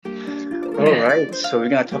All right, so we're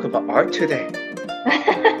gonna talk about art today. I'm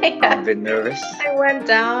a Yeah, bit nervous. I went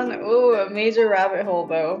down, a major rabbit hole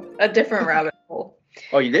though. A different rabbit hole.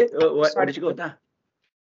 Oh, you did? What Started did you go with down?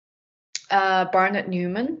 Barnett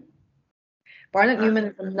Newman. Barnett I Newman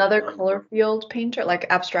haven't is heard that another name. color field painter, like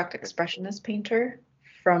abstract expressionist painter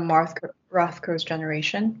from Rothko's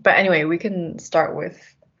generation. But anyway, we can start with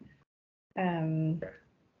um Yeah.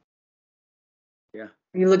 Yeah.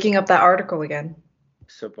 you looking up that article again.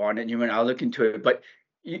 So Barnett Newman, I'll look into it. But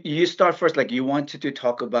you start first. Like you wanted to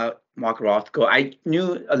talk about Mark Rothko. I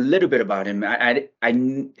knew a little bit about him.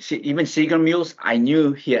 See, even Seagull Mules. I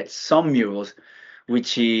knew he had some murals,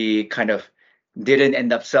 which he kind of didn't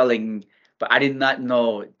end up selling. But I did not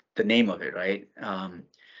know the name of it, right?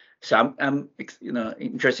 So I'm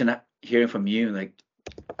interested in hearing from you, like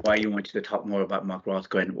why you wanted to talk more about Mark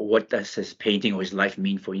Rothko and what does his painting or his life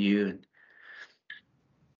mean for you?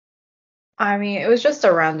 I mean, it was just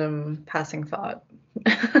a random passing thought.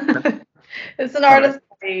 It's an All right, artist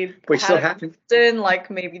I but it had still an happened. interest in like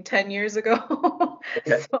maybe 10 years ago.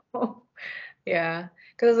 Okay. So, yeah.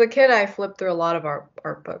 Because as a kid, I flipped through a lot of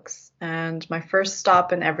art books. And my first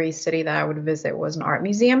stop in every city that I would visit was an art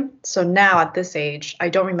museum. So now at this age, I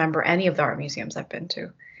don't remember any of the art museums I've been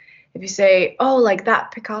to. If you say, oh, like that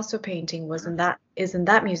Picasso painting is in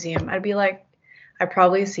that museum, I'd be like, I've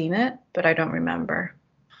probably seen it, but I don't remember.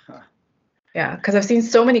 Huh. Yeah, because I've seen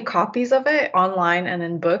so many copies of it online and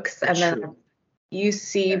in books, and then True. you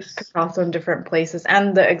see Yes. Picasso in different places,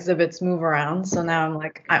 and the exhibits move around. So now I'm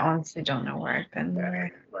like, I honestly don't know where I've been. Yeah.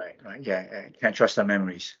 Where Right. Right. Yeah. Yeah. Can't trust our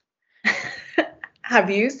memories. have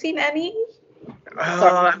you seen any?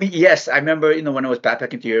 Sorry. I mean, yes, I remember, when I was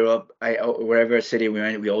backpacking to Europe, wherever city we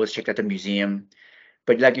went, we always checked out the museum.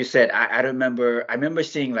 But like you said, I remember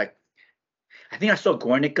seeing like, I think I saw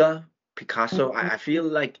Guernica, Picasso. I feel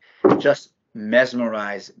like just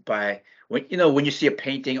mesmerized by when you see a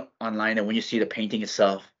painting online and when you see the painting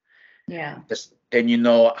itself, Yeah, just then you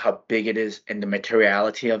know how big it is and the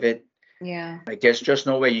materiality of it. yeah, Like there's just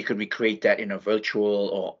no way you could recreate that in a virtual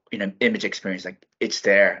or in an image experience. Like it's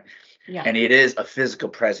there. yeah, And it is a physical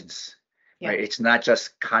presence, yeah. right? It's not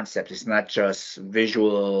just concept. It's not just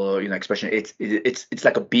visual, expression. It's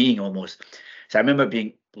like a being almost. So I remember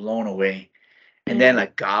being blown away. And then Mm,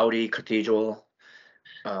 like Gaudi Cathedral.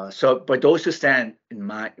 But those two stand in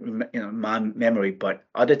my memory. But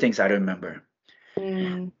other things I don't remember.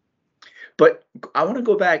 mm. But I want to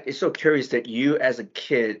go back. It's so curious that you, as a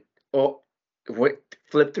kid, or what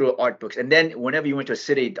flipped through art books, and then whenever you went to a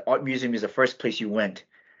city, the art museum is the first place you went.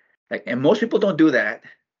 Like, and most people don't do that.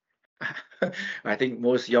 I think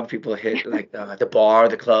most young people hit like the bar,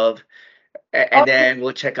 the club, Oh, and then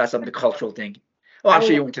we'll check out some of the cultural thing. Oh, I'm I sure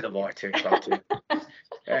love. you went to the bar too, club too.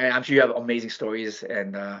 And I'm sure you have amazing stories,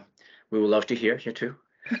 and we would love to hear here too.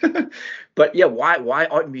 But yeah, why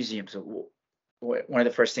art museums? One of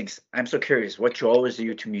the first things I'm so curious. What draws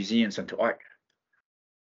you to museums and to art?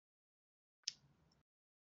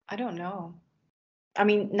 I don't know. I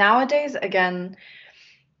mean, nowadays, again,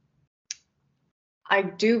 I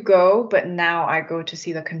do go, but now I go to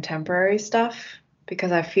see the contemporary stuff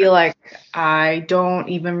because I feel like I don't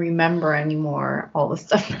even remember anymore all the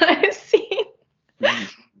stuff that I've seen.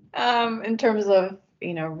 Mhm. In terms of,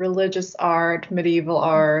 religious art, medieval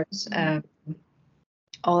art, Mhm.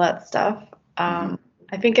 all that stuff. Mhm.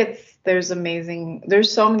 I think there's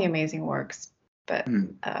so many amazing works, but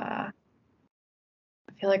Mhm. I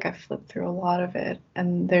feel like I flipped through a lot of it,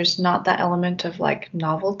 and there's not that element of like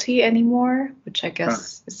novelty anymore, which I Huh.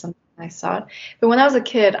 guess is something I saw. But when I was a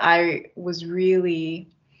kid, I was really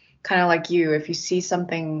kind of like you. If you see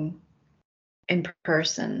something in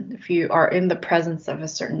person, if you are in the presence of a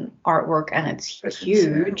certain artwork and it's Presence,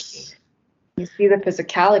 huge, yes. you see the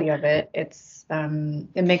physicality of it,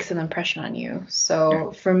 it makes an impression on you. Yeah.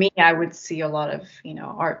 So for me, I would see a lot of,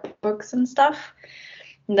 art books and stuff.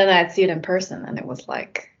 And then I'd see it in person and it was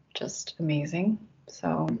like just amazing.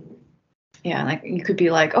 So yeah, like you could be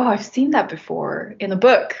like, oh, I've seen that before in a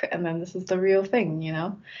book, and then this is the real thing.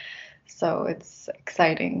 So it's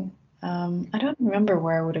exciting. I don't remember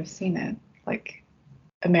where I would have seen it. Like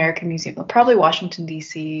American Museum, probably Washington,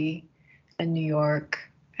 D.C. and New York,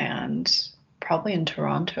 and probably in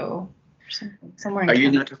Toronto or something, somewhere in Are you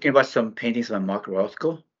Canada. not talking about some paintings by Mark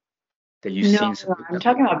Rothko that you've No, seen some of I'm them?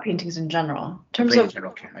 talking about paintings in general. In Oh, terms paintings, of,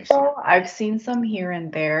 okay, I see. well, I've seen some here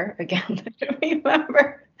and there. Again, I don't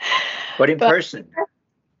remember. But in But person,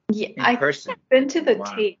 yeah, in I think person. I've been to the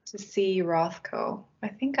Wow. Tate to see Rothko. I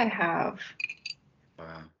think I have.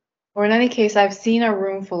 Wow. Or in any case, I've seen a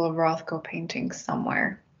room full of Rothko paintings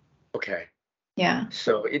somewhere. Okay. Yeah.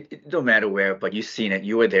 So it don't matter where, but you've seen it.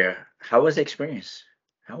 You were there. How was the experience?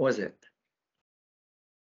 How was it?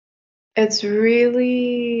 It's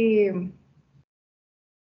really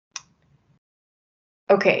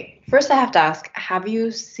okay. First, I have to ask, have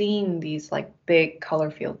you seen these like big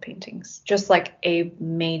color field paintings? Just like a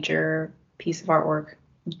major piece of artwork,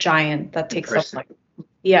 giant that In takes up person? like,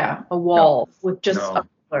 yeah, a No, wall with just a no,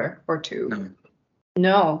 color or two. no,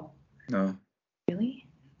 No. no. Really?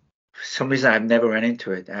 For some reason, I've never run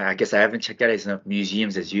into it. I guess I haven't checked out as enough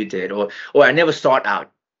museums as you did, or I never sought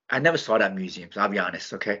out. I never sought out museums. I'll be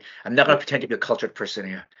honest. Okay, I'm not gonna pretend to be a cultured person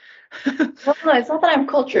here. No, no, it's not that I'm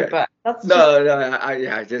cultured, Yeah. but that's just No, no,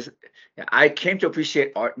 yeah, yeah, I came to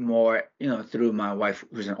appreciate art more, through my wife,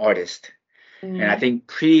 who's an artist. And I mm, think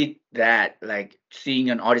pre that, like seeing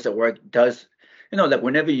an artist at work does, like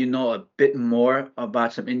whenever you know a bit more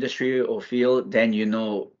about some industry or field, then you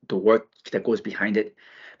know the work that goes behind it.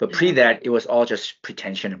 But pre yeah. that, it was all just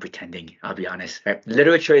pretension and pretending, I'll be honest. Right?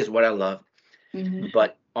 Literature is what I love, Hmm.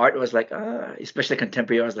 but art was like, especially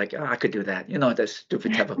contemporary, I was like, I could do that. That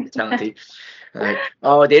stupid type of mentality. Like,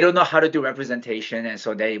 oh, they don't know how to do representation, and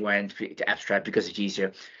so they went to abstract because it's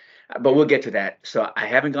easier. But we'll get to that. So I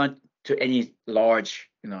haven't gone to any large,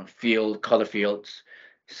 color fields.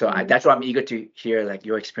 So that's why I'm eager to hear like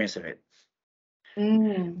your experience of it.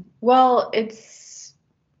 Well, it's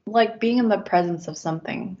like being in the presence of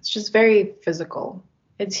something. It's just very physical.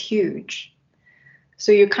 It's huge.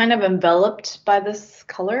 So you're kind of enveloped by this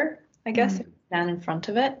color, I guess, if Mm, you stand in front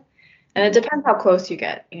of it. And it mm, depends how close you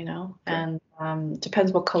get, okay. and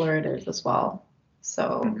depends what color it is as well.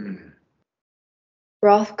 So Mm,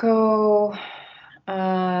 Rothko,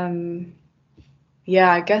 um,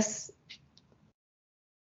 yeah, I guess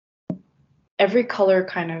every color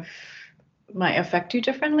kind of might affect you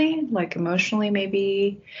differently, like emotionally,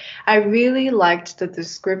 maybe. I really liked the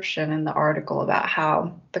description in the article about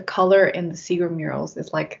how the color in the Seagram murals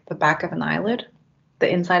is like the back of an eyelid,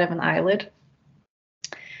 the inside of an eyelid.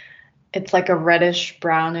 It's like a reddish,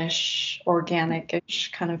 brownish,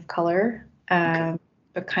 organic-ish kind of color, okay.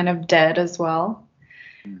 but kind of dead as well.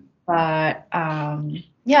 Mm, But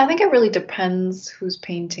yeah, I think it really depends whose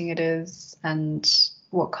painting it is and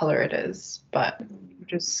what color it is. But I'm mm.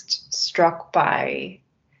 just struck by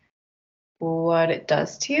what it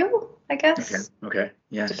does to you, I Okay. guess. Okay.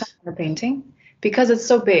 Depends Yes. on the painting because it's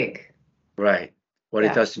so big. Right. What it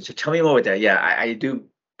Yeah. does. So tell me more with that. Yeah, I do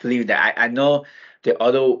believe that. I know the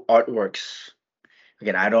other artworks.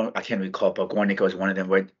 Again, I can't recall, but Guernica is one of them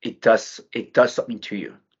where it does something to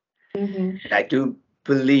you. Hmm. And I do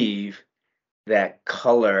believe that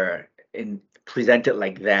color in presented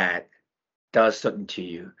like that does something to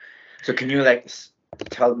you. So can you like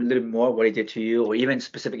tell me a little bit more what it did to you, or even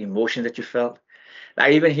specific emotions that you felt?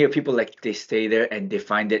 I even hear people like they stay there and they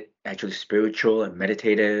find it actually spiritual and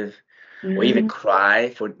meditative, or even Mm. cry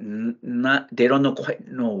for not they don't know quite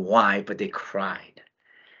know why, but they cried.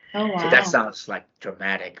 Oh So that wow. sounds like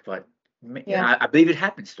dramatic, but Yeah. I believe it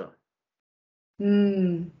happens though.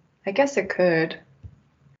 Mm. I guess it could.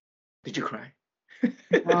 Did you cry?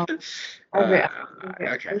 No, uh, it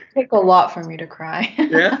okay. would take a lot for me to cry.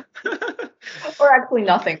 Yeah. Or actually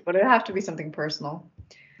nothing, but it'd have to be something personal.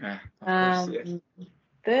 Yeah, of course, Um, yes.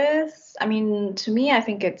 this, I mean, to me, I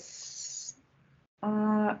think it's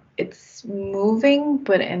moving,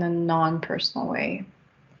 but in a non-personal way.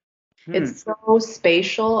 Hmm. It's so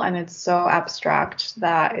spatial and it's so abstract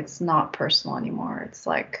that it's not personal anymore. It's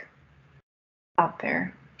like out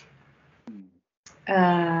there.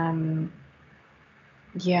 Um,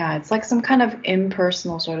 yeah, it's like some kind of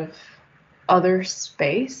impersonal sort of other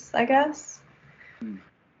space, I guess. Hmm.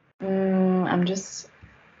 I'm just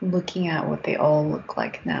looking at what they all look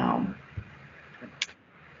like now.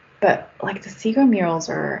 But like the Seagram murals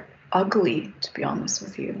are ugly, to be honest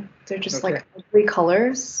with you. They're just Okay. like ugly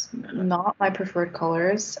colors, Uh-huh. not my preferred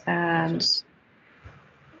colors. And Okay.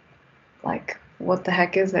 like, what the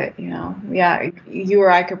heck is it? Yeah, you or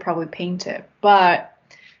I could probably paint it, but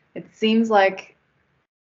it seems like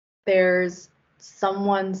there's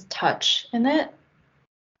someone's touch in it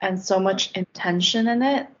and so Uh, much intention in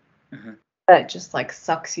it uh-huh. that just like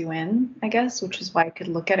sucks you in, I guess, which is why I could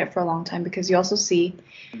look at it for a long time because you also see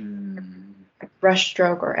Mm,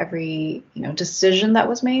 brushstroke or every decision that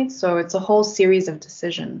was made. So it's a whole series of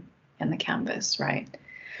decision in the canvas, right?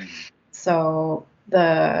 mm, So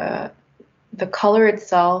the color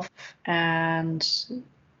itself and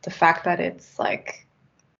the fact that it's like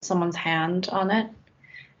someone's hand on it,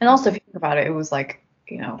 and also if mm, you think about it, it was like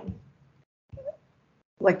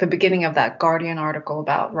like the beginning of that Guardian article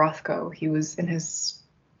about Rothko. He was in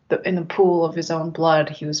the pool of his own blood.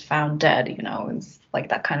 He was found dead. It's like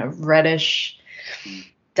that kind of reddish, mm,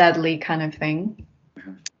 deadly kind of thing.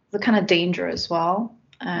 uh-huh. The kind of danger as well.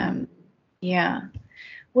 Mm, Yeah.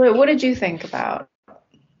 What did you think about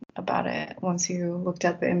it once you looked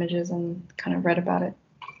at the images and kind of read about it?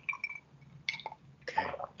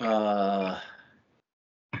 Okay.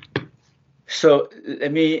 So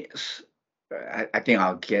let me. I think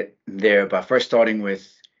I'll get there, but first starting with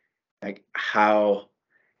like how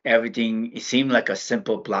everything it seemed like a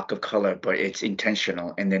simple block of color, but it's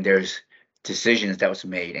intentional, and then there's decisions that was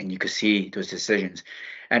made, and you could see those decisions,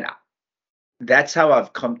 and that's how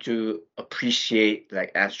I've come to appreciate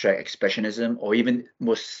like abstract expressionism or even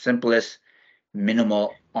most simplest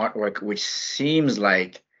minimal artwork, which seems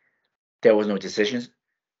like there was no decisions,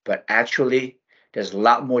 but actually there's a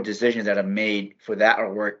lot more decisions that are made for that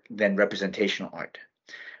artwork than representational art.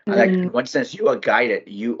 Like in Mm, one sense, you are guided.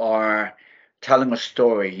 You are telling a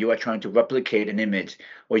story. You are trying to replicate an image,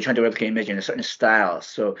 or you're trying to replicate an image in a certain style.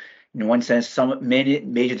 So in one sense, some many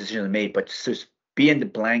major decisions are made, but to be in the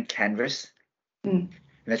blank canvas mm,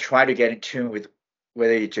 and then try to get in tune with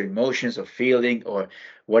whether it's your emotions or feeling or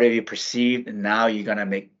whatever you perceive, and now you're gonna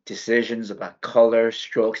make decisions about color,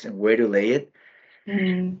 strokes, and where to lay it.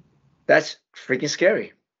 mm, That's freaking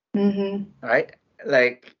scary, mm-hmm, right?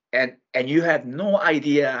 Like, and you have no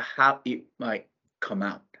idea how it might come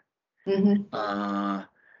out. mm-hmm. Uh,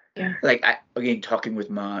 Yeah. like I again talking with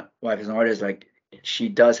my wife as an artist, like she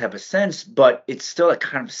does have a sense, but it's still a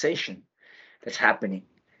conversation that's happening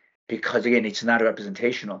because again, it's not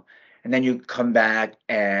representational. And then you come back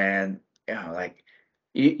and like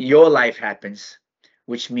your life happens,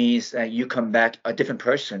 which means you come back a different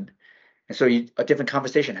person, and so a different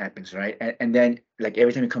conversation happens, right? And then like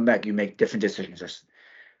every time you come back, you make different decisions.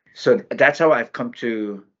 So that's how I've come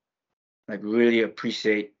to like really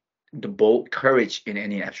appreciate the bold courage in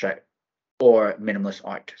any abstract or minimalist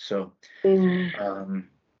art. So, Mm, um,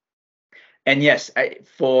 and yes,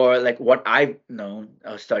 for like what I've known,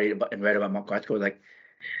 studied about and read about Mark Rothko, like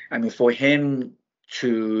I mean, for him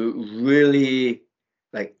to really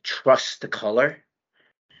like trust the color,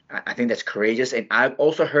 I think that's courageous. And I've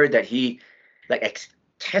also heard that he like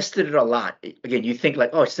tested it a lot. Again, you think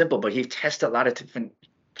like, oh, it's simple, but he tested a lot of different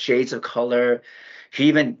shades of color. He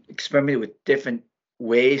even experimented with different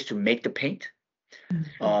ways to make the paint.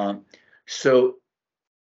 Um, so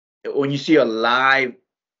when you see a live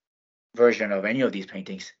version of any of these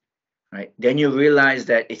paintings, right, then you realize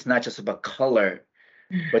that it's not just about color,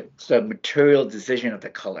 but the material decision of the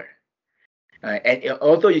color. And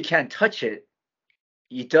although you can't touch it,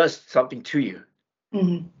 it does something to you,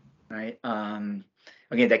 mm, right?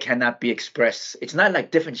 Again, that cannot be expressed. It's not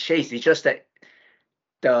like different shades. It's just that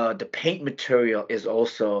the paint material is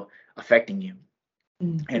also affecting you.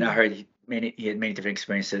 And I mm, heard he had many different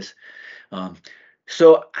experiences. Um,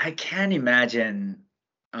 so I can imagine,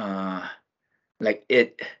 uh, like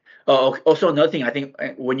it. Oh, also another thing. I think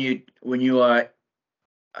when you are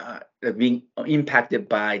like being impacted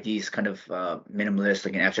by these kind of minimalist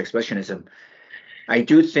like an abstract expressionism, I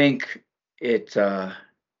do think it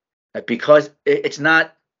like because it's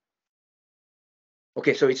not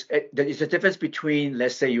okay. So it's a difference between,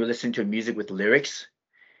 let's say you listen to music with lyrics,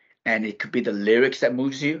 and it could be the lyrics that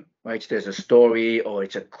moves you, right? There's a story or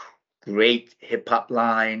it's a great hip hop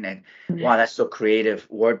line, and mm, wow, that's so creative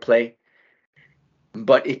wordplay.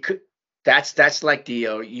 But it could that's like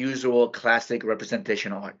the usual classic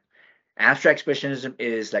representation art. Abstract expressionism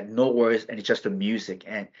is like no words and it's just the music,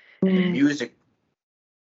 and the mm, music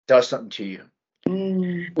does something to you,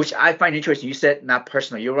 mm, which I find interesting. You said not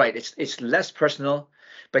personal. You're right. It's less personal,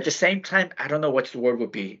 but at the same time, I don't know what the word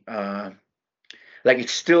would be. Like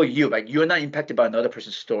it's still you. Like you're not impacted by another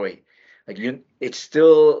person's story. Like it's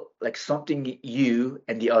still like something you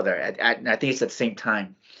and the other. And I think it's at the same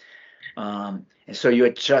time. And so you're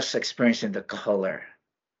just experiencing the color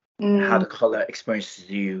and how mm, the color experiences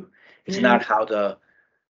you. It's mm, not how the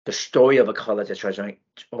story of a color that's trying,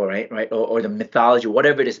 all right, or the mythology,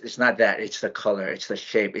 whatever it is. It's not that. It's the color. It's the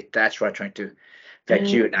shape. That's what I'm trying to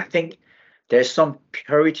affect you. And I mm, think there's some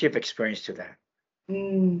purity of experience to that.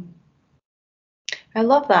 mm. I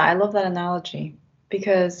love that. I love that analogy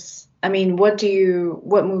because I mean, what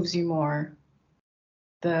moves you more?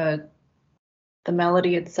 The the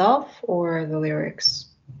melody itself or the lyrics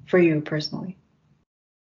for you personally?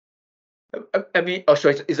 I mean, oh, so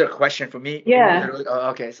is it a question for me? Yeah. Oh,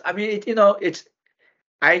 okay. So, I mean, it's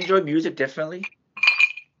I enjoy music differently.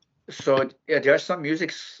 So yeah, there are some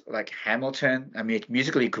musics like Hamilton. I mean, it's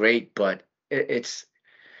musically great, but it's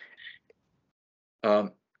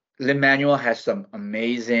um, Lin-Manuel has some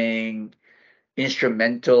amazing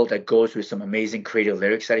instrumental that goes with some amazing creative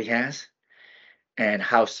lyrics that he has, and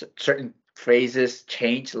how certain phrases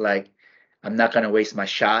change. Like, I'm not gonna waste my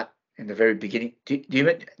shot in the very beginning. Did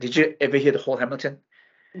you ever hear the whole Hamilton?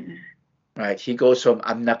 Mm-mm. right? He goes from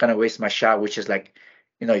I'm not gonna waste my shot, which is like,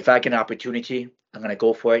 if I get an opportunity, I'm gonna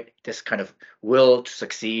go for it. This kind of will to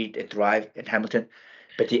succeed and thrive in Hamilton.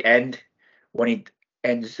 But the end, when he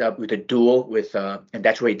ends up with a duel with and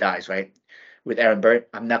that's where he dies, right? With Aaron Burr,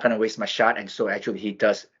 I'm not gonna waste my shot. And so actually he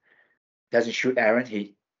doesn't shoot Aaron,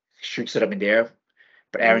 he shoots it up in the air,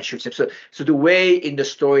 but Aaron shoots him. So the way in the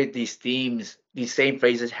story these themes, these same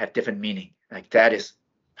phrases have different meaning. Like that is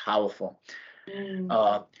powerful. Mm.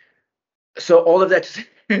 Uh, so all of that,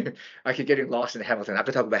 I could get lost in Hamilton. I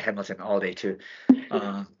could talk about Hamilton all day too.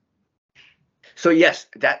 Uh, so yes,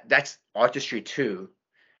 that's artistry too.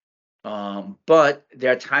 But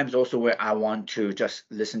there are times also where I want to just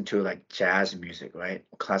listen to like jazz music, right?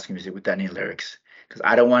 Or classical music without any lyrics, because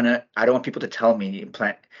I don't want people to tell me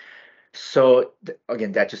plant. So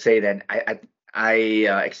again, that to say, then I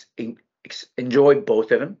enjoy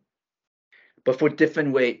both of them, but for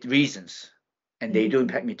different reasons, and they Mhm. do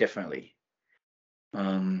impact me differently.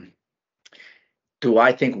 Um, do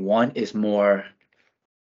I think one is more,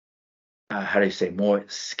 how do you say, more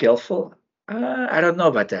skillful? I don't know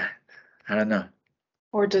about that. I don't know.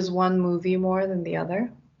 Or does one move you more than the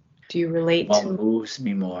other? Do you relate What to? moves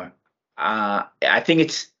me more? I think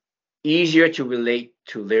it's easier to relate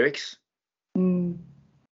to lyrics, Mm,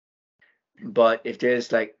 but if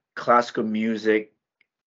there's like classical music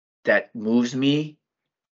that moves me,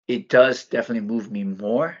 it does definitely move me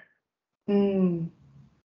more mm,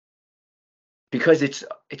 because it's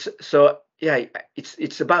so yeah,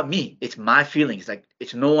 it's about me. It's my feelings. Like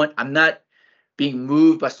it's no one. I'm not being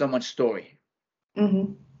moved by someone's story.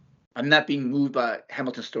 hmm I'm not being moved by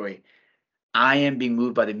Hamilton's story. I am being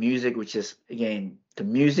moved by the music, which is again the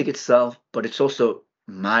music itself, but it's also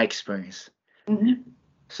my experience. hmm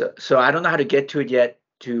So I don't know how to get to it yet.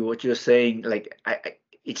 To what you're saying, like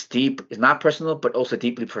it's deep. It's not personal, but also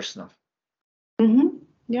deeply personal. hmm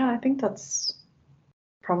Yeah, I think that's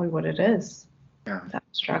probably what it is. Yeah.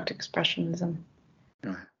 Abstract expressionism.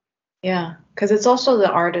 Yeah. Yeah, because it's also the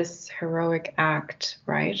artist's heroic act,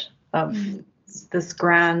 right? Of Mm. this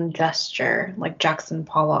grand gesture, like Jackson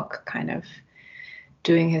Pollock kind of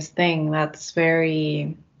doing his thing. That's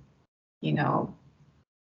very, you know,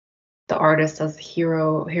 the artist as a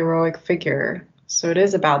heroic figure. So it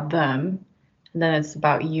is about them, and then it's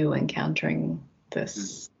about you encountering Mm.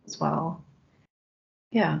 this as well.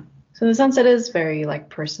 Yeah. So in a sense, it is very like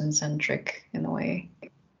person centric in a way.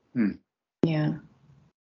 Mm. Yeah.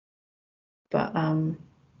 But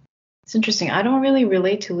it's interesting. I don't really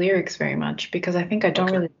relate to lyrics very much because I think I don't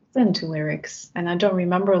Okay. really listen to lyrics and I don't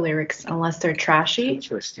remember lyrics unless they're trashy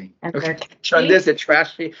Interesting. and Okay. they're catchy. Unless it's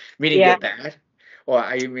trashy, meaning Yeah. they're bad, or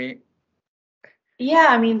I mean, Yeah,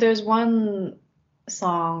 I mean, there's one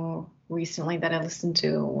song recently that I listened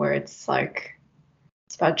to where it's like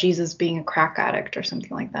it's about Jesus being a crack addict or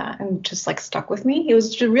something like that, and just like stuck with me. It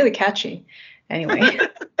was just really catchy. Anyway,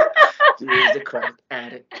 he's a crack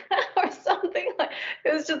addict. or something like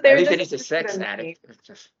it was just they At were least then just he's a sex than me. addict. It's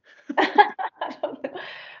just I don't know.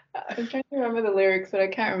 I'm trying to remember the lyrics, but I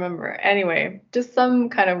can't remember. Anyway, just some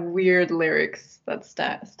kind of weird lyrics that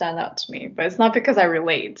stand out to me, but it's not because I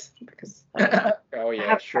relate, because oh I yeah,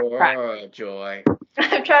 have crack. sure, Joy.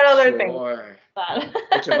 I've tried other things. Sure.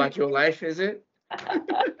 It's But about your life, is it?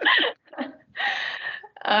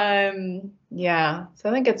 yeah. So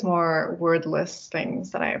I think it's more wordless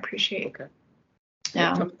things that I appreciate. Okay. What?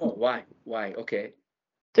 Yeah. Tell me more. Why? Why? Okay.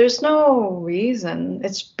 There's no reason.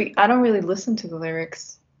 I don't really listen to the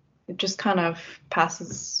lyrics. It just kind of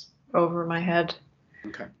passes over my head.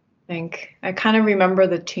 Okay. I think I kind of remember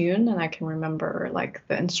the tune and I can remember like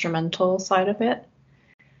the instrumental side of it.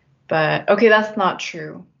 But okay, that's not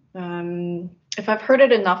true. If I've heard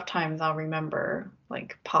it enough times, I'll remember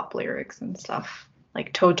like pop lyrics and stuff.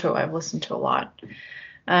 Like Toto, I've listened to a lot.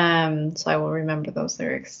 So I will remember those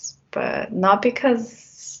lyrics, but not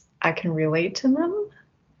because I can relate to them.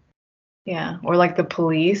 Yeah, or like the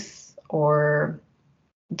Police or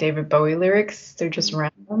David Bowie lyrics, they're just Mm.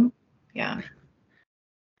 random. Yeah.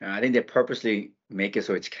 I think they purposely make it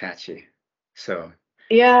so it's catchy. So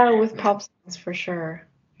Yeah, with yeah. pop songs for sure.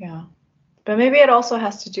 Yeah. But maybe it also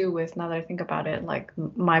has to do with, now that I think about it, like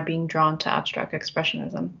my being drawn to abstract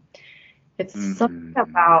expressionism. It's something Mm.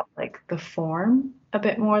 about like the form a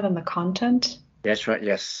bit more than the content. That's right.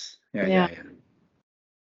 Yes. Yeah. Yeah. Yeah.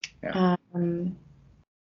 Yeah. Yeah. Um,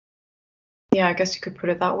 yeah, I guess you could put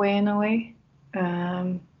it that way in a way.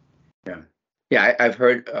 Um, Yeah. Yeah. I've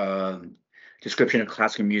heard description of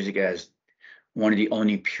classical music as one of the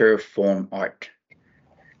only pure form art.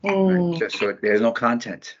 Right. mm, So there's no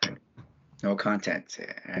content. Right? No content.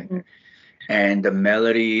 Right? mm, And the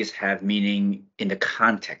melodies have meaning in the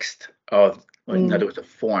context of, in mm, other words, the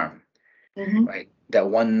form. Hmm. right? That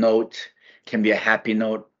one note can be a happy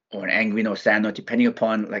note or an angry note, sad note, depending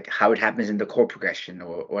upon like how it happens in the chord progression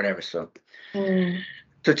or whatever. Mm.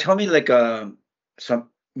 So tell me like some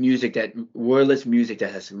music that wordless music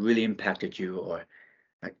that has really impacted you, or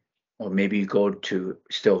like, or maybe you go to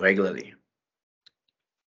still regularly.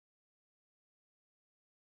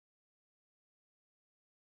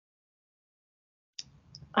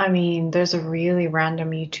 I mean, there's a really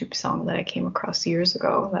random YouTube song that I came across years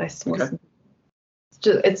ago that I still Okay. listen.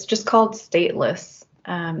 It's just called Stateless.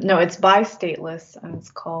 No, it's by Stateless, and it's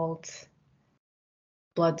called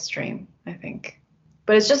Bloodstream, I think.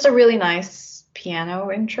 But it's just a really nice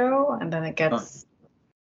piano intro, and then it Oh, gets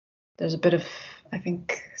there's a bit of, I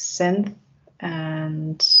think, synth,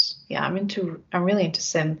 and yeah, I'm really into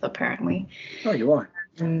synth apparently. oh, you are.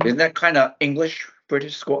 Mm, Isn't that kind of English,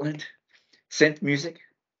 British, Scotland synth music?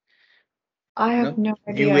 I have No,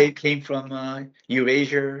 no New idea. Wave came from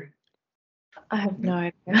Eurasia. I have no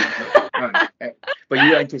No, no. idea. All right. But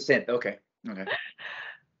you are into synth. Okay. Okay.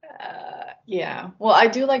 Yeah. Well, I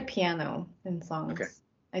do like piano in Okay. songs.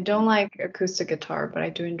 I don't Mm. like acoustic guitar, but I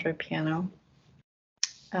do enjoy piano.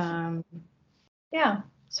 Um, yeah,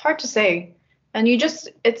 it's hard to say. And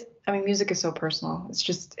I mean, music is so personal. It's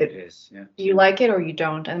just, It is. Yeah. you like it or you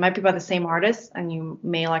don't. And it might be by the same artist, and you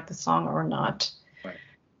may like the song or not. Right.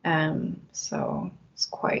 So it's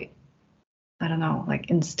quite, I don't know, like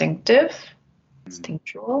instinctive, Mm.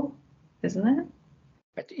 instinctual, isn't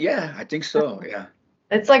it? Yeah, I think so. Yeah.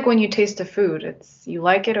 It's like when you taste a food, it's you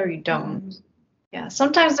like it or you don't. Mm. Yeah,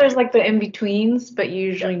 sometimes there's like the in-betweens, but you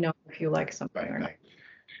Yeah. usually know if you like something Right. or not. Right.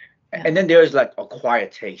 Yeah. And then there's like a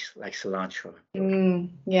quiet taste, like cilantro.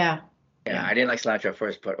 Yeah. Yeah, Yeah. I didn't like cilantro at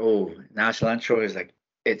first, but oh, now cilantro is like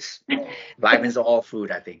it's livens all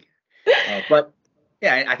food, I think. But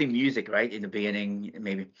yeah, I think music, right? In the beginning,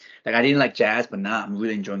 maybe like I didn't like jazz, but now I'm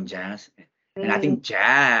really enjoying jazz. And I Mm, think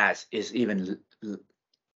jazz is even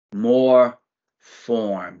more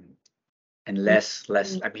form and mm,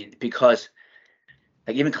 less. I mean, because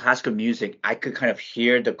like even classical music, I could kind of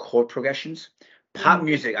hear the chord progressions. Pop mm,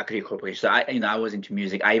 music, I could hear chord progressions. So I was into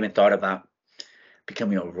music. I even thought about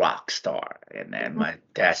becoming a rock star, and then my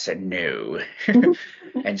dad said no, mm,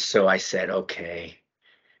 and so I said okay,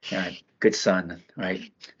 yeah, good son, right?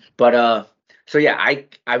 But so yeah,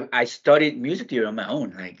 I studied music theory on my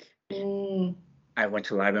own. Like mm, I went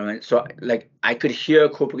to library, so like I could hear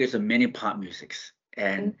chord progressions of many pop musics, mm,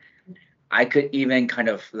 and I could even kind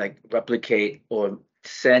of like replicate or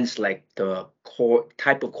sense like the chord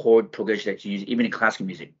type of chord progression that you use even in classical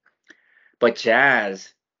music. But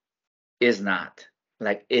jazz is not.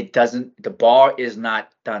 Like it doesn't, the bar is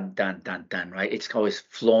not done, done, done, done, right? It's always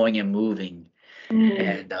flowing and moving, mm,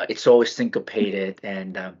 and it's always syncopated,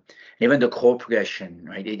 and even the chord progression,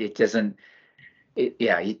 right? It doesn't,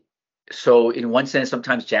 yeah. So in one sense,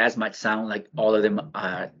 sometimes jazz might sound like all of them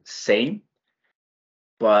are same,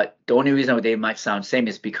 but the only reason they might sound same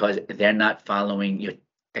is because they're not following your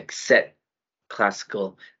like set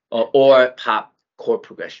classical or pop chord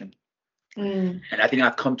progression. mm. And I think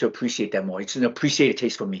I've come to appreciate that more. It's an appreciated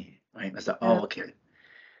taste for me, right? I was like, Yeah. oh, okay,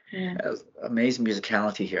 Yeah. amazing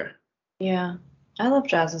musicality here. Yeah. I love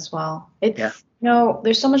jazz as well. Yeah,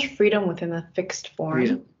 There's so much freedom within a fixed form.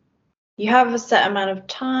 freedom. You have a set amount of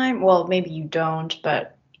time. Well, maybe you don't,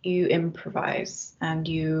 but you improvise and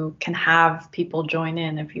you can have people join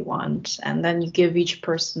in if you want. And then you give each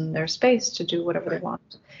person their space to do whatever they Right.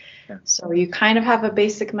 want. Yeah. So you kind of have a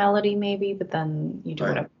basic melody, maybe, but then you do Right.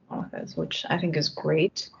 whatever you want with it, which I think is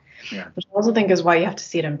great. Yeah. Which I also think is why you have to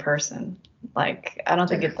see it in person. Like, I don't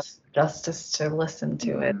think it does Yes. justice to listen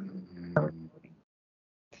to it. Mm,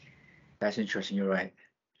 that's interesting. You're right.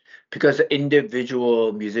 Because the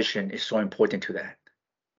individual musician is so important to that.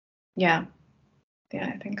 Yeah, yeah,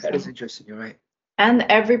 I think That is so. interesting. You're right. And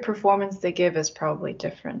every performance they give is probably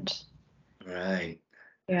different. Right.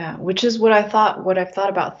 Yeah, which is what I've thought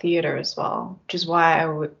about theater as well, which is why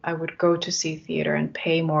I would go to see theater and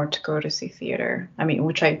pay more to go to see theater. I mean,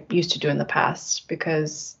 which I used to do in the past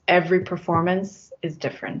because every performance is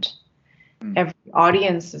different. Mm. Every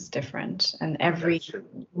audience is different, and Oh, that every is true.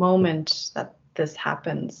 moment that this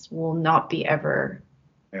happens will not be ever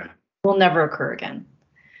Yeah. will never occur again.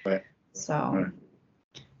 Right. So, Right.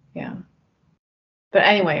 yeah. But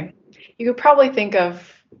anyway, you could probably think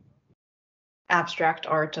of abstract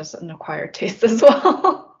art as an acquired taste as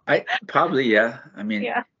well. I probably, yeah. I mean,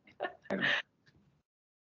 Yeah. yeah.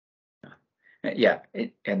 Yeah.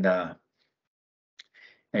 And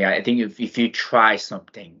yeah, I think if you try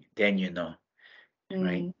something, then you know,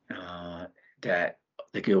 right? Mm, That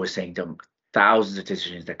like you were saying, the thousands of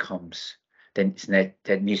decisions that comes, then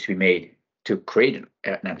that needs to be made. to create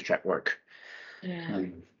an abstract work. Yeah. But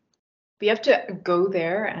you have to go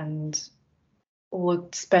there and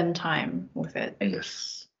spend time with it.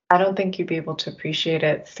 Yes. I don't think you'd be able to appreciate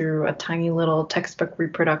it through a tiny little textbook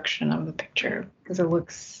reproduction of the picture because it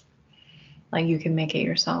looks like you can make it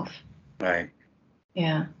yourself. Right.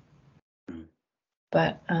 Yeah.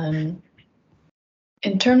 But in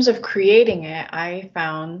terms of creating it, I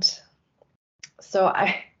found, so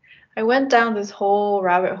I went down this whole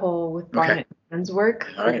rabbit hole with Barnett Newman's work.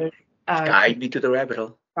 All right. Guide me to the rabbit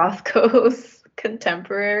hole. Rothko's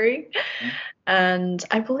contemporary. And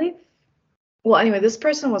I believe, well, anyway, this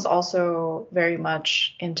person was also very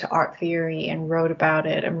much into art theory and wrote about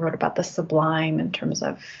it and wrote about the sublime in terms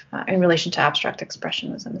of, in relation to abstract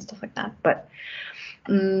expressionism and stuff like that. But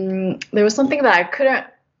there was something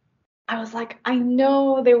that I was like, I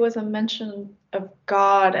know there was a mention of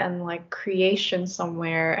God and like creation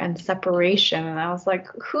somewhere and separation. And I was like,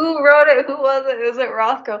 who wrote it? Who was it? Was it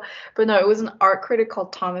Rothko? But no, it was an art critic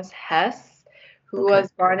called Thomas Hess, who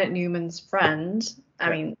was Barnett Newman's friend.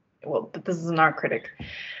 I mean, well, but this is an art critic.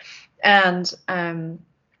 And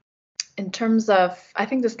in terms of, I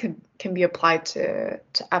think this can be applied to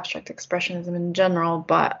abstract expressionism in general,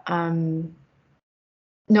 but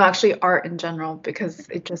no, actually art in general, because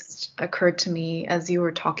it just occurred to me as you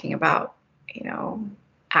were talking about,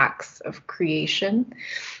 acts of creation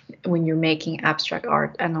when you're making abstract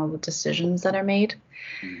art and all the decisions that are made.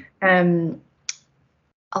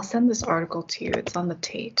 I'll send this article to you. It's on the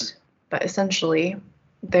Tate. But essentially,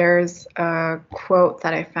 there's a quote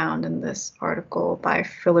that I found in this article by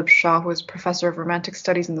Philip Shaw, who is professor of Romantic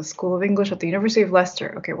Studies in the School of English at the University of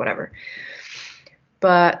Leicester. Okay, whatever.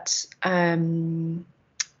 But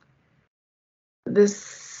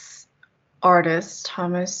this artist,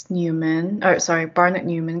 Barnett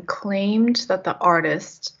Newman, claimed that the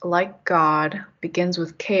artist, like God, begins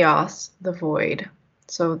with chaos, the void.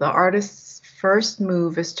 So the artist's first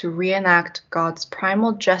move is to reenact God's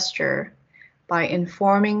primal gesture by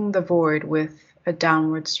informing the void with a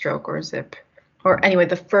downward stroke or zip. Or anyway,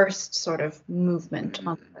 the first sort of movement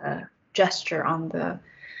on the gesture on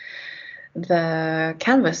the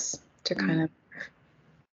canvas to kind of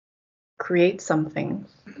create something.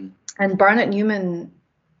 And Barnett Newman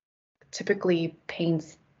typically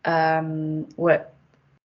paints what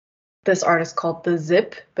this artist called the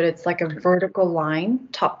zip, but it's like a vertical line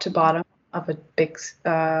top to bottom of a big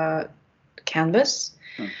canvas.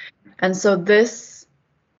 And so this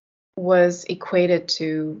was equated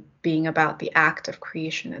to being about the act of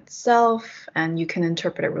creation itself, and you can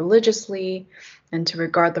interpret it religiously, and to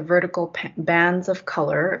regard the vertical bands of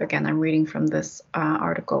color, again, I'm reading from this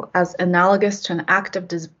article, as analogous to an act of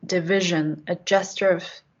division, a gesture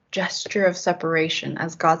of separation,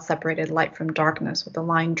 as God separated light from darkness with a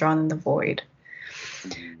line drawn in the void.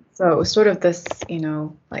 So it was sort of this,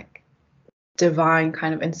 like divine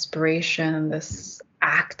kind of inspiration, this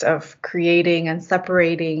act of creating and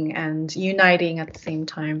separating and uniting at the same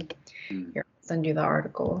time. Here, I'll send you the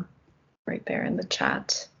article right there in the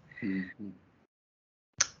chat.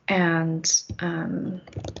 And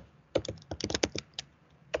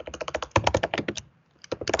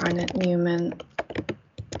Barnett Newman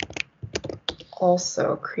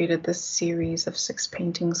also created this series of 6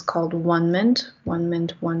 paintings called One Mint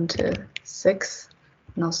 1 to 6.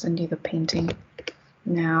 And I'll send you the painting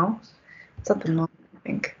now. It's at the moment, I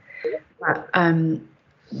think. But,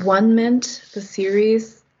 1 Mint, the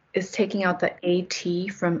series, is taking out the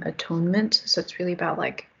AT from atonement. So it's really about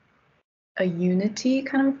like a unity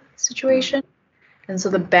kind of situation. And so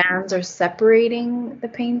the bands are separating the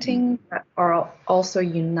painting, but are also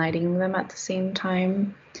uniting them at the same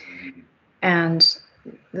time. And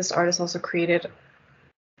this artist also created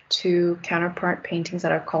 2 counterpart paintings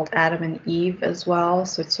that are called Adam and Eve as well.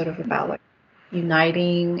 So it's sort of about like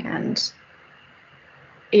uniting, and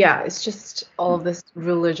yeah, it's just all of this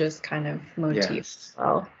religious kind of motif as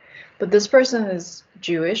well. But this person is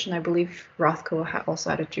Jewish, and I believe Rothko also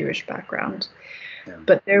had a Jewish background.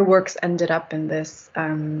 But their works ended up in this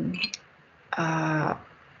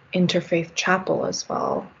interfaith chapel as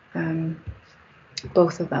well,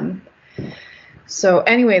 both of them. So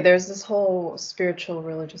anyway, there's this whole spiritual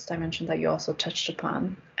religious dimension that you also touched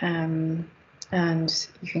upon. And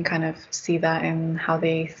you can kind of see that in how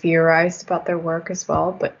they theorized about their work as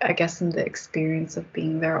well. But I guess in the experience of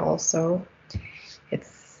being there also,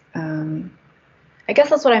 it's, I guess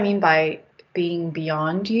that's what I mean by being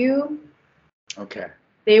beyond you. Okay.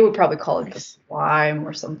 They would probably call it the sublime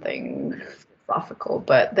or something philosophical,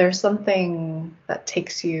 but there's something that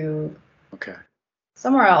takes you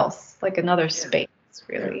somewhere else, like another space,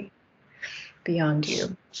 really. beyond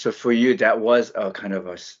you. So for you, that was a kind of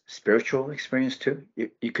a spiritual experience too.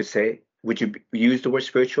 You could say. Would you use the word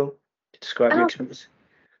spiritual to describe I your don't experience?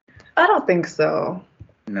 I don't think so.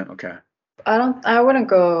 No. Okay. I wouldn't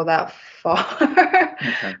go that far.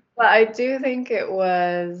 Okay. But I do think it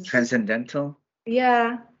was, Transcendental.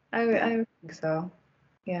 yeah, Yeah. I think so.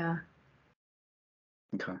 Yeah.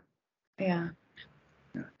 Okay. Yeah.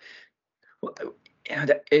 Yeah. Well,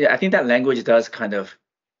 I think that language does kind of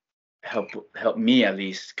help me at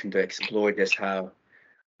least kind of explore this, how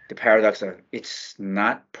the paradox of it's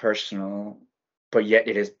not personal, but yet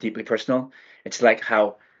it is deeply personal. It's like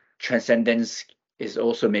how transcendence is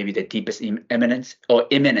also maybe the deepest eminence or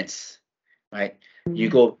immanence, right? You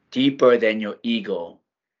Mm. go deeper than your ego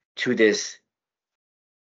to this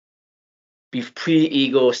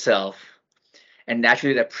pre-ego self, and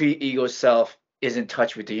naturally that pre-ego self is in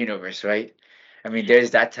touch with the universe, right? I mean,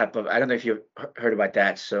 there's that type of, I don't know if you've heard about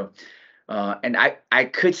that. So, and I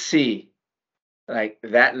could see like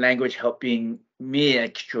that language helping me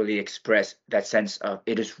actually express that sense of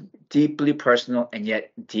it is deeply personal and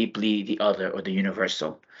yet deeply the other or the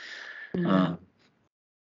universal. Mm. Um,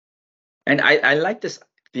 and I like this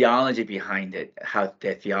theology behind it, how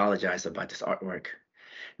they theologize about this artwork.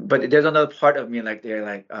 But there's another part of me like they're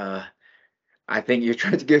like, I think you're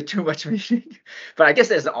trying to give too much meaning. But I guess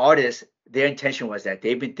as an artist, their intention was that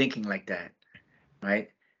they've been thinking like that, right?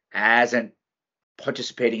 As an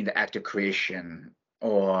participating in the act of creation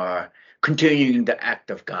or continuing the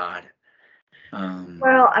act of God. Um,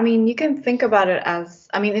 Well, I mean, you can think about it as,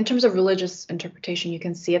 I mean, in terms of religious interpretation, you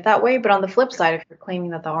can see it that way. But on the flip side, if you're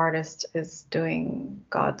claiming that the artist is doing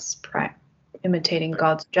imitating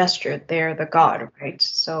God's gesture, they're the God, right?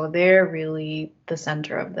 So they're really the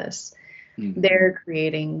center of this. mm, They're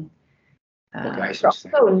creating, okay, I see they're what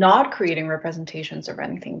you're also not creating representations of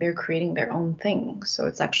anything. They're creating their own thing. So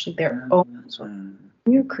it's actually their own sort of saying.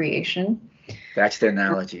 new creation. That's the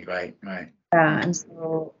analogy, right? Right. And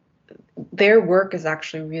so their work is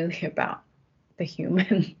actually really about the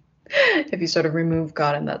human, if you sort of remove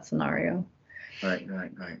God in that scenario. Right,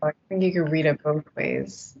 right, right. I think you could read it both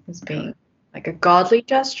ways as Okay. being like a godly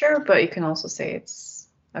gesture, but you can also say it's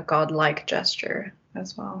a godlike gesture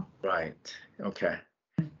as well. Right. Okay.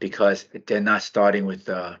 Because they're not starting with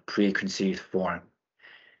the preconceived form,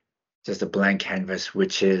 just a blank canvas,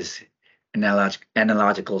 which is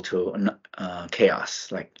analogical to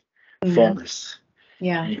chaos, like Yeah. formless,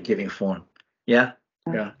 Yeah. and you're giving form. Yeah.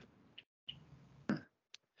 Yeah.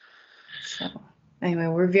 So anyway,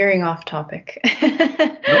 we're veering off topic.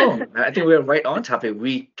 No, I think we're right on topic.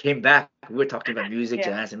 We came back. We were talking about music, Yeah.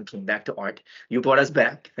 jazz, and we came back to art. You brought us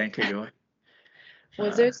back. Thank you, Joy.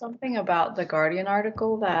 Was Uh, there something about the Guardian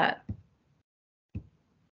article that,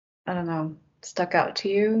 I don't know, stuck out to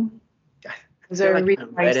you? I Was feel there a like I reason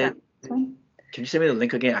why you read it. sent this one? Can you send me the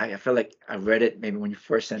link again? I feel like I read it maybe when you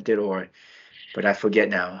first sent it, but I forget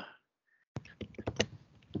now.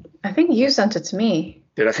 I think you sent it to me.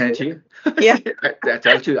 Did I send it to you? Yeah. See, I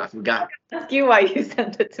told you, I forgot. Ask you why you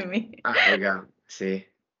sent it to me. I forgot. See.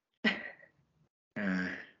 Uh,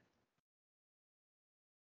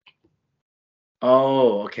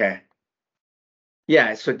 oh, okay.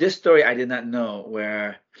 Yeah. So this story I did not know,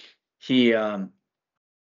 where he is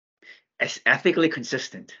ethically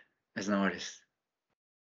consistent as an artist.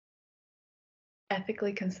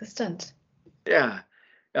 Ethically consistent. Yeah.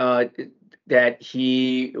 Uh, that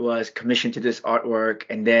he was commissioned to this artwork,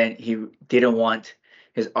 and then he didn't want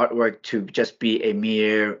his artwork to just be a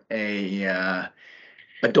mere a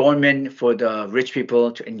adornment for the rich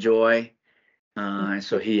people to enjoy. And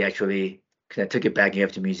so he actually kind of took it back and gave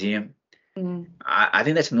it to museum. Mm. I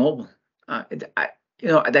think that's noble.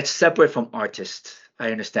 That's separate from artists.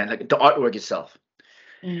 I understand, like the artwork itself.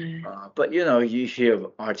 Mm. But you hear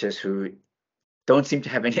of artists who don't seem to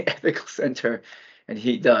have any ethical center, and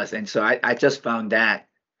he does. And so I just found that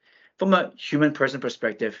from a human person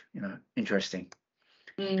perspective, interesting.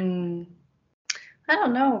 Mm. I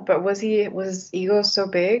don't know, but was his ego so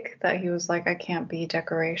big that he was like, I can't be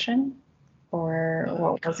decoration? Or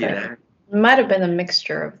what Could was be it? that. It might have been a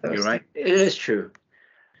mixture of You're those right. It things. is true.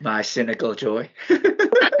 My cynical joy.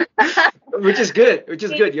 Which is good. Which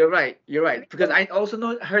is good. You're right. You're right. Because I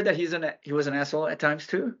also heard that he was an asshole at times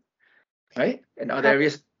too, right? In other Probably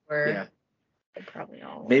areas. were. Yeah. They probably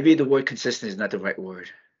all were. Maybe the word consistent is not the right word,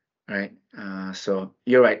 right? So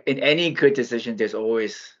you're right. In any good decision, there's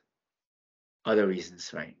always other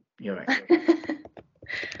reasons, right? You're right.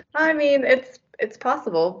 I mean, it's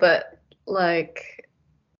possible, but like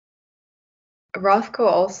Rothko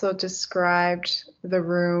also described the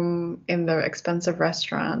room in the expensive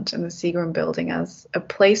restaurant in the Seagram building as a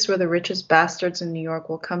place where the richest bastards in New York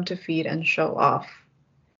will come to feed and show off.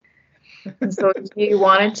 And so he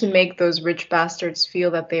wanted to make those rich bastards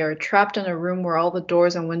feel that they are trapped in a room where all the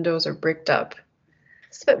doors and windows are bricked up.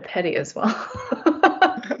 It's a bit petty as well.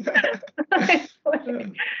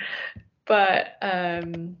 But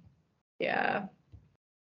yeah.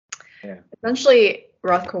 Yeah. Essentially,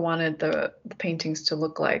 Rothko wanted the paintings to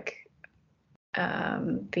look like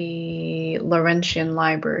the Laurentian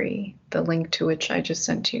Library, the link to which I just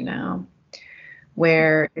sent you now,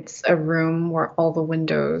 where it's a room where all the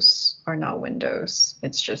windows are not windows.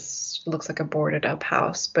 It's just looks like a boarded up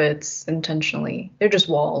house, but it's intentionally, they're just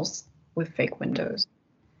walls with fake windows.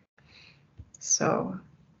 So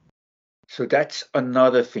that's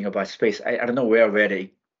another thing about space. I don't know where I read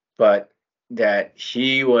it, but that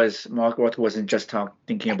Mark Rothko wasn't just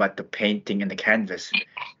thinking about the painting and the canvas,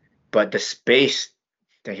 but the space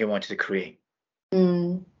that he wanted to create.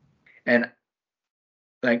 And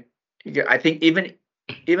like, I think even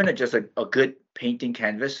just a good painting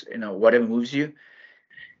canvas, whatever moves you,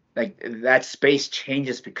 like that space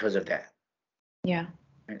changes because of that. yeah.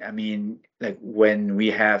 I mean, like when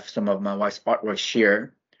we have some of my wife's artwork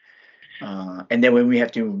here, and then when we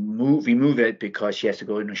have to remove it because she has to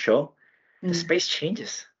go in a show, the space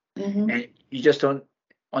changes. And you just don't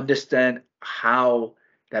understand how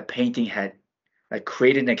that painting had like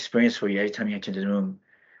created an experience for you every time you enter the room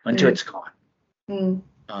until it's gone.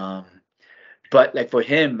 But like for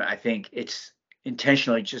him, I think it's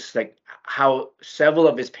intentionally just like how several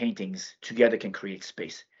of his paintings together can create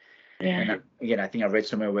space. Yeah. And again, I think I read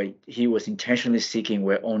somewhere where he was intentionally seeking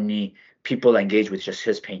where only people engage with just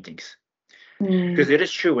his paintings. Because it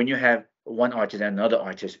is true, when you have one artist and another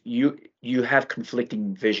artist, you have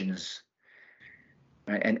conflicting visions.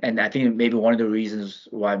 Right? And I think maybe one of the reasons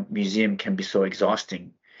why museum can be so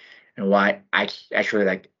exhausting and why I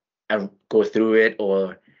actually I go through it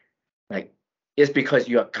or like is because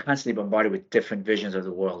you are constantly bombarded with different visions of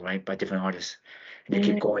the world, right? By different artists. And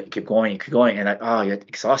you keep going, you keep going, you keep going, and like, oh, you're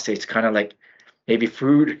exhausted. It's kind of like maybe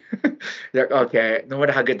food. You're like, okay, no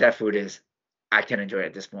matter how good that food is, I can enjoy it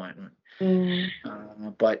at this point.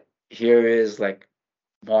 But here is like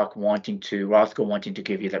Rothko wanting to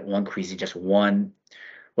give you like one cuisine, just one,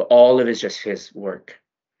 but all of it is just his work.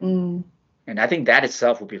 And I think that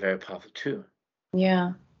itself would be very powerful too.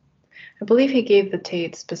 Yeah. I believe he gave the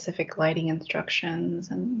Tate specific lighting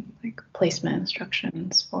instructions and like placement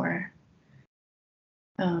instructions for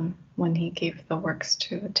when he gave the works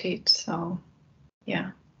to the Tate. So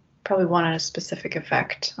yeah, probably wanted a specific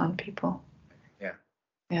effect on people. Yeah.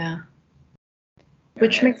 Yeah.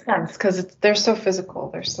 Which makes sense because they're so physical.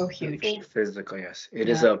 They're so huge. So physical, yes. It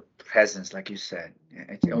is a presence, like you said.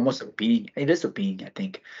 It's almost a being. It is a being, I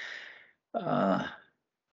think. Yeah,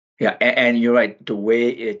 and you're right. The way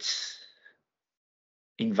it's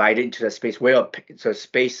invited into the space, so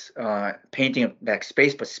space painting impacts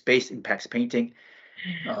space, but space impacts painting.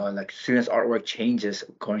 Like students' artwork changes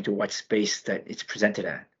according to what space that it's presented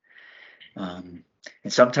at. And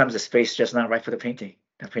sometimes the space is just not right for the painting.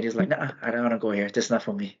 The painting is like, nah, I don't want to go here. This is not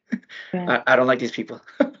for me. I don't like these people.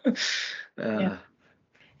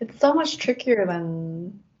 It's so much trickier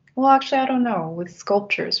than, well, actually, I don't know, with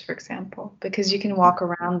sculptures, for example, because you can walk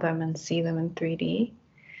around them and see them in 3D.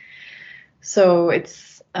 So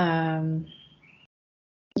it's, you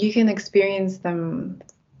can experience them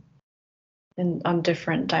on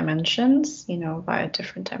different dimensions, via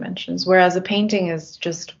different dimensions. Whereas a painting is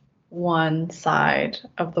just one side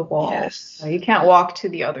of the wall. Yes. You can't walk to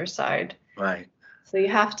the other side. Right. So you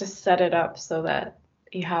have to set it up so that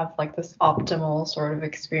you have like this optimal sort of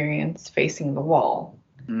experience facing the wall,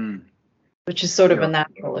 which is sort of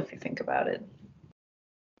unnatural if you think about it.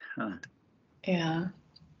 Huh. Yeah.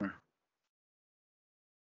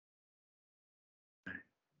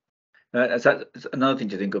 That's another thing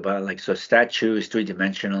to think about. Like, so statue is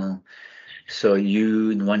three-dimensional. So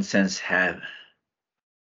you, in one sense, have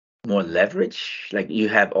more leverage. Like you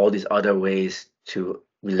have all these other ways to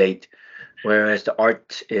relate. Whereas the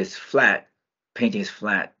art is flat, painting is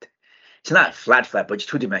flat. It's not flat, but it's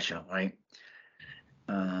two-dimensional, right?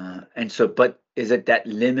 And so, but is it that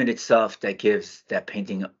limit itself that gives that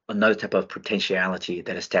painting another type of potentiality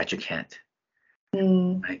that a statue can't?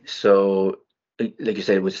 Right. So, like you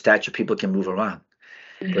said, with statue, people can move around.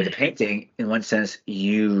 But with the painting, in one sense,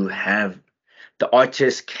 you have the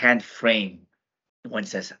artist can't frame, in one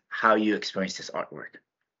sense, how you experience this artwork.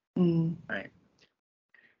 Right.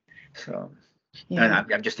 So, and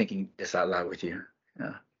I'm just thinking this out loud with you.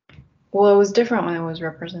 Yeah. Well, it was different when it was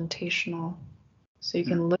representational. So you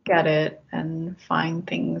can look at it and find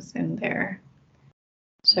things in there.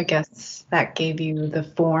 So I guess that gave you the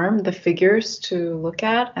form, the figures to look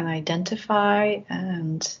at and identify,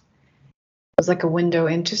 and it was like a window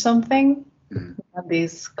into something.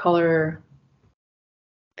 These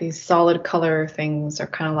solid color things are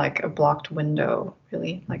kind of like a blocked window,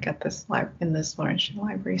 really, like at this in this Laurentian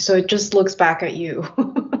library. So it just looks back at you.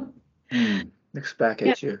 Looks back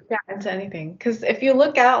Yeah, at you. yeah, into anything. Because if you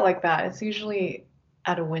look out like that, it's usually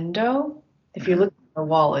at a window. If you look at the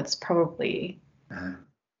wall, it's probably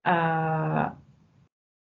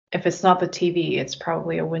if it's not the TV, it's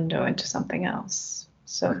probably a window into something else.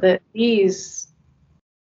 So these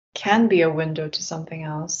can be a window to something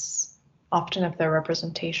else, often if they're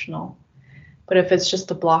representational. But if it's just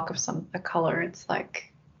a block of a color, it's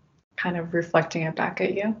like kind of reflecting it back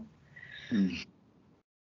at you.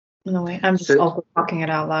 In a way, I'm just also talking it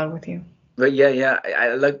out loud with you. But yeah,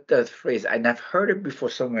 I like that phrase. I never heard it before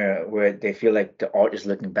somewhere where they feel like the art is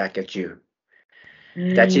looking back at you.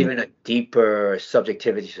 That's even a deeper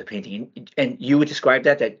subjectivity to painting. And you would describe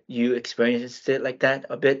that you experienced it like that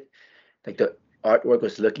a bit, like the artwork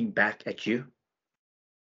was looking back at you.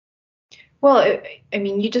 Well, I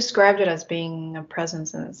mean, you described it as being a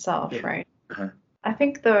presence in itself, right? I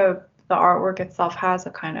think the artwork itself has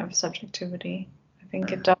a kind of subjectivity. I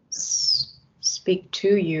think it does speak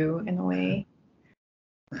to you in a way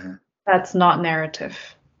that's not narrative,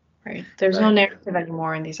 right? There's no narrative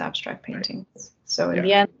anymore in these abstract paintings. So in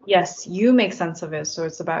the end, yes, you make sense of it, so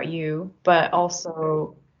it's about you, but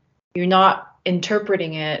also you're not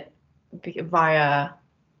interpreting it via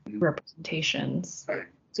representations.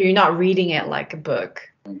 So you're not reading it like a book.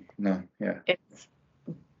 No, yeah. It's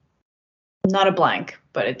not a blank,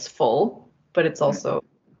 but it's full, but it's also,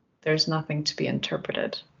 there's nothing to be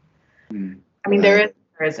interpreted. I mean, there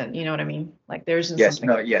isn't, you know what I mean? Like there isn't something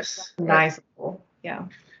recognizable. Yeah.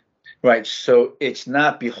 Right. So it's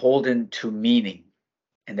not beholden to meaning.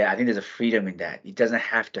 And I think there's a freedom in that. It doesn't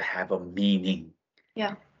have to have a meaning.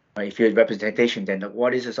 Yeah. Right? If you're a representation, then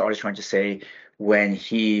what is this artist trying to say when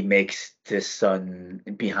he makes this sun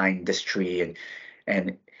behind this tree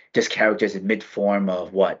and this character is in mid form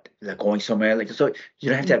of what? Like going somewhere? Like so you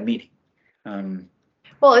don't have to have meaning.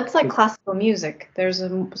 Well, it's like classical music. There's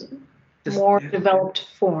a more developed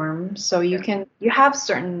form, so you have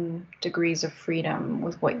certain degrees of freedom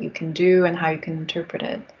with what you can do and how you can interpret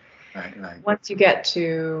it. Right. Once you get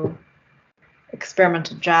to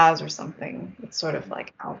experimental jazz or something, it's sort of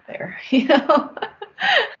like out there, you know.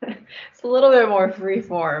 It's a little bit more free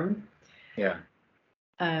form. Yeah.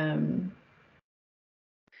 I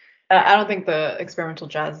don't think the experimental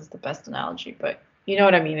jazz is the best analogy, but you know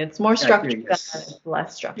what I mean. It's more structured than it's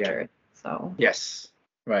less structured. So yes,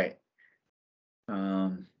 right.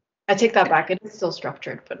 I take that back. It is still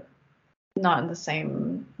structured, but not in the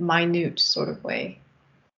same minute sort of way.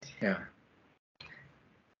 Yeah.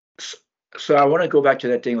 So I want to go back to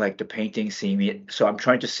that thing, like the painting, seeing it. So I'm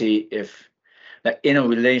trying to see if, like, in a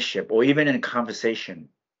relationship or even in a conversation,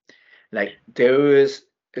 like there is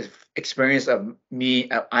experience of me.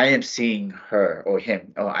 I am seeing her or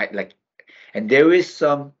him, or I like, and there is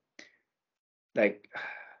some like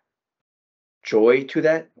joy to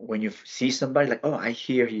that when you see somebody like, oh, I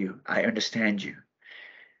hear you, I understand you,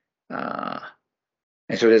 and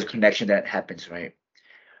so there's a connection that happens, right?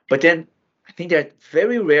 But then I think there are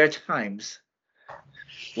very rare times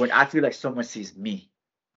when I feel like someone sees me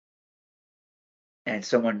and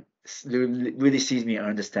someone really sees me and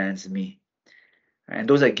understands me. And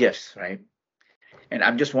those are gifts, right? And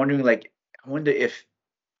I'm just wondering, like, I wonder if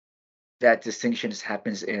that distinction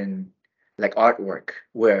happens in like artwork,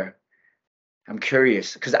 where I'm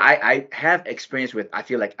curious because I have experience with, I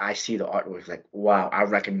feel like I see the artwork like, wow, I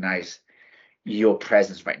recognize your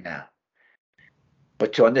presence right now.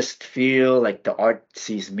 But to understand, feel like the art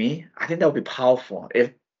sees me, I think that would be powerful.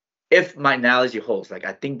 If my analogy holds, like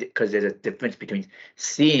I think because there's a difference between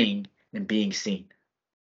seeing and being seen.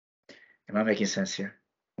 Am I making sense here?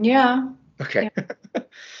 Yeah. Okay. Yeah.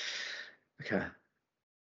 Okay.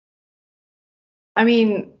 I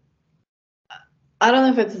mean, I don't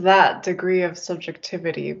know if it's that degree of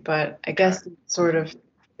subjectivity, but I guess it's sort of,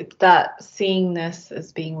 it's that seeing this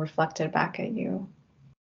as being reflected back at you.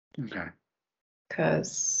 Okay.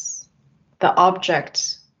 Because the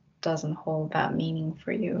object doesn't hold that meaning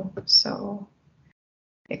for you, so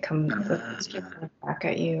it comes back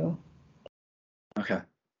at you. Okay.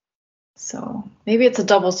 So maybe it's a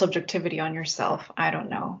double subjectivity on yourself. I don't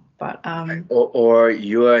know, but or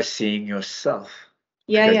you are seeing yourself.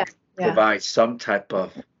 Yeah. Provide some type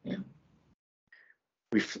of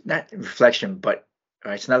not reflection, but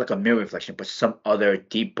it's not like a mirror reflection, but some other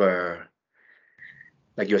deeper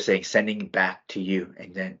like you're saying, sending it back to you,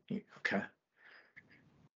 and then okay,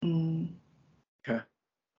 Mm. okay.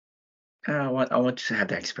 I want to have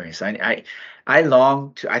that experience. I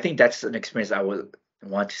long to. I think that's an experience I would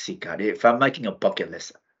want to seek out. If I'm making a bucket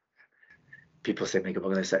list, people say make a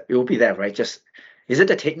bucket list. It will be that, right? Just is it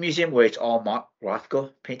the Tate Museum where it's all Mark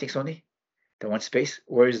Rothko paintings only? The one space?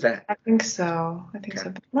 Where is that? I think so. I think Okay,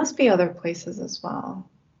 so. But there must be other places as well.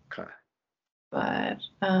 okay. But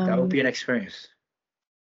That would be an experience.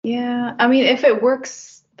 yeah, I mean, if it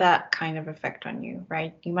works that kind of effect on you,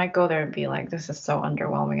 right? You might go there and be like, this is so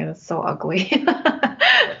underwhelming and it's so ugly.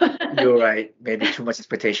 You're right. Maybe too much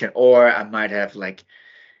expectation, or I might have like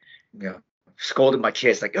scolded my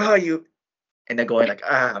kids like, oh you, and they're going like,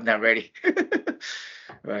 I'm not ready.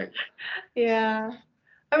 Right. Yeah.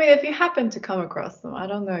 I mean, if you happen to come across them, I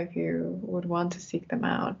don't know if you would want to seek them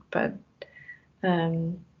out, but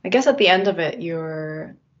I guess at the end of it,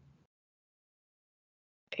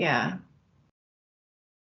 yeah,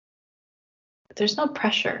 there's no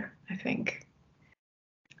pressure, I think.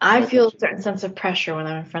 I No feel a pressure. certain sense of pressure when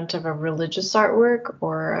I'm in front of a religious artwork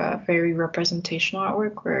or a very representational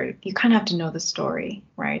artwork where you kind of have to know the story,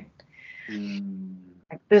 right? Mm,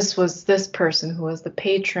 Like this was this person who was the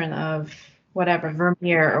patron of whatever,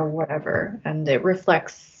 Vermeer or whatever, and it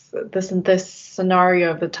reflects this and this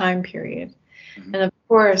scenario of the time period. mhm. And of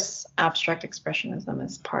course, abstract expressionism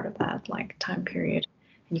is part of that, like time period.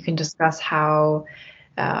 And you can discuss how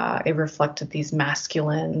it reflected these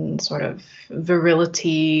masculine sort of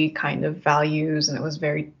virility kind of values, and it was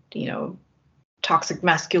very, toxic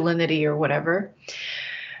masculinity or whatever.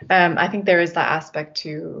 I think there is that aspect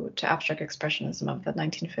to abstract expressionism of the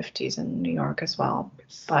 1950s in New York as well.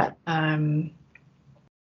 But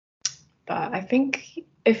I think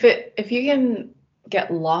if you can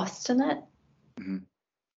get lost in it Mhm.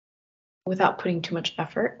 without putting too much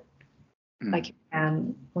effort, Mm, like you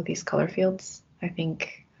can with these color fields, I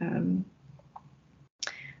think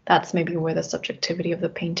that's maybe where the subjectivity of the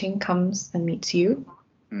painting comes and meets you.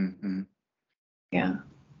 mm, mm, Yeah,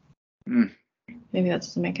 mm. maybe that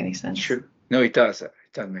doesn't make any sense. True. No, it does. It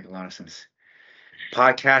does make a lot of sense.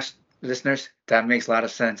 Podcast listeners, that makes a lot of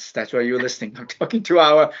sense. That's why you're listening. I'm talking to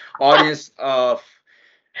our audience of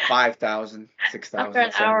 5,000, After 6,000,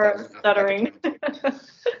 an hour of 7,000 at the stuttering. time.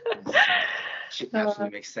 Yes. It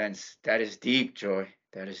absolutely makes sense. That is deep, Joy.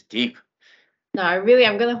 That is deep. No, I'm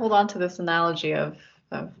gonna hold on to this analogy of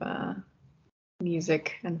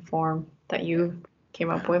music and form that you came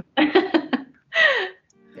up with.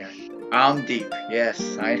 Yeah. I'm deep.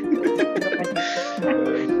 Yes. I.